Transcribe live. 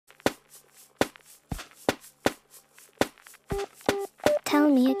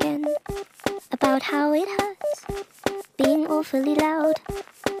me again about how it hurts being awfully loud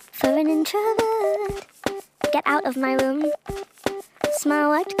for an introvert. Get out of my room. Smile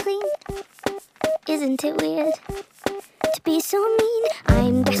wiped clean. Isn't it weird to be so mean?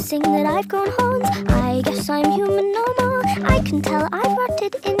 I'm guessing that I've grown horns. I guess I'm human no more. I can tell I've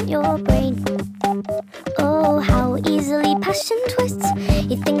rotted in your brain. Oh, how easily passion twists.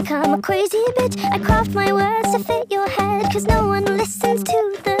 You think I'm a crazy bitch. I craft my words to fit your head, 'cause no one listens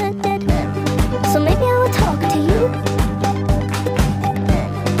to the dead. So maybe I will talk to you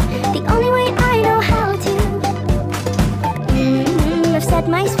the only way I know how to. I've said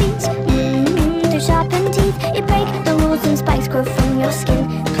my speech through sharpened teeth. You break the rules and spikes grow from your skin.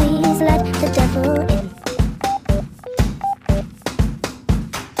 Please let the devil in.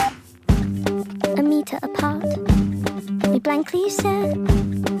 A meter apart, we blankly stare.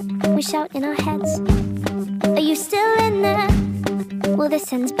 We shout in our heads, are you still in there? Well,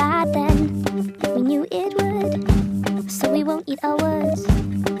 this ends bad then. We knew it would, so we won't eat our words,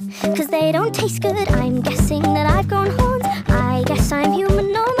 'cause they don't taste good. I'm guessing that I've grown horns. I guess I'm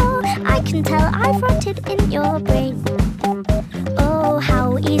human no more. I can tell I've rotted in your brain. Oh,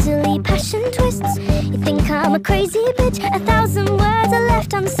 how easily passion twists. You think I'm a crazy bitch. 1,000 words are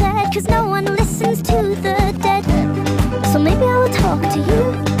left unsaid, 'cause no one listens to the dead. So maybe I will talk to you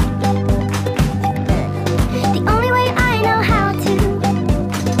the only way I know how to.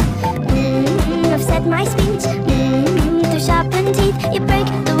 I've said my speech through sharpened teeth. You break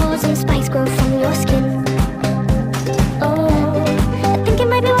the rules and spikes grow from your skin. Oh, I think it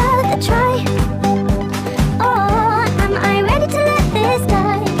might be worth a try. Oh, am I ready to let this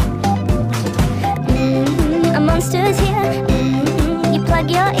die? A monster's here. You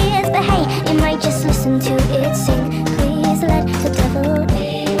plug your ears, but hey, you might just listen to it sing. Please let the devil in.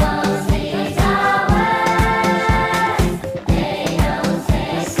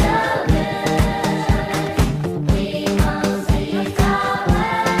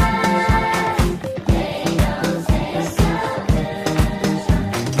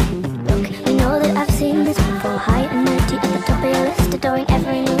 Adoring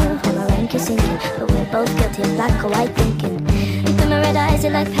every move, and my rank is sinking, but we're both guilty of black or white thinking. Look at my red eyes,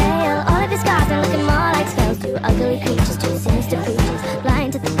 you look pale. All of your scars are looking more like spells. Two ugly creatures, two sinister creatures,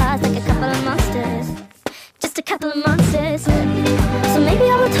 blind to the stars like a couple of monsters. Just a couple of monsters. So maybe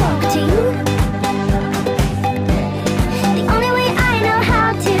I will talk to you the only way I know how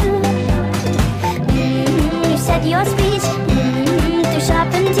to. You said your speech through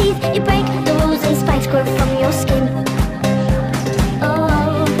sharpened teeth. You break the rules and spikes grow from your skin.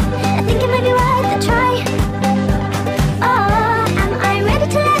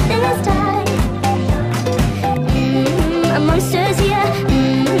 Monsters here,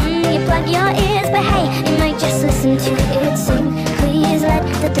 you plug your ears, but hey, you might just listen to it sing. Please let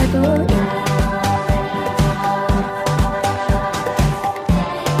the devil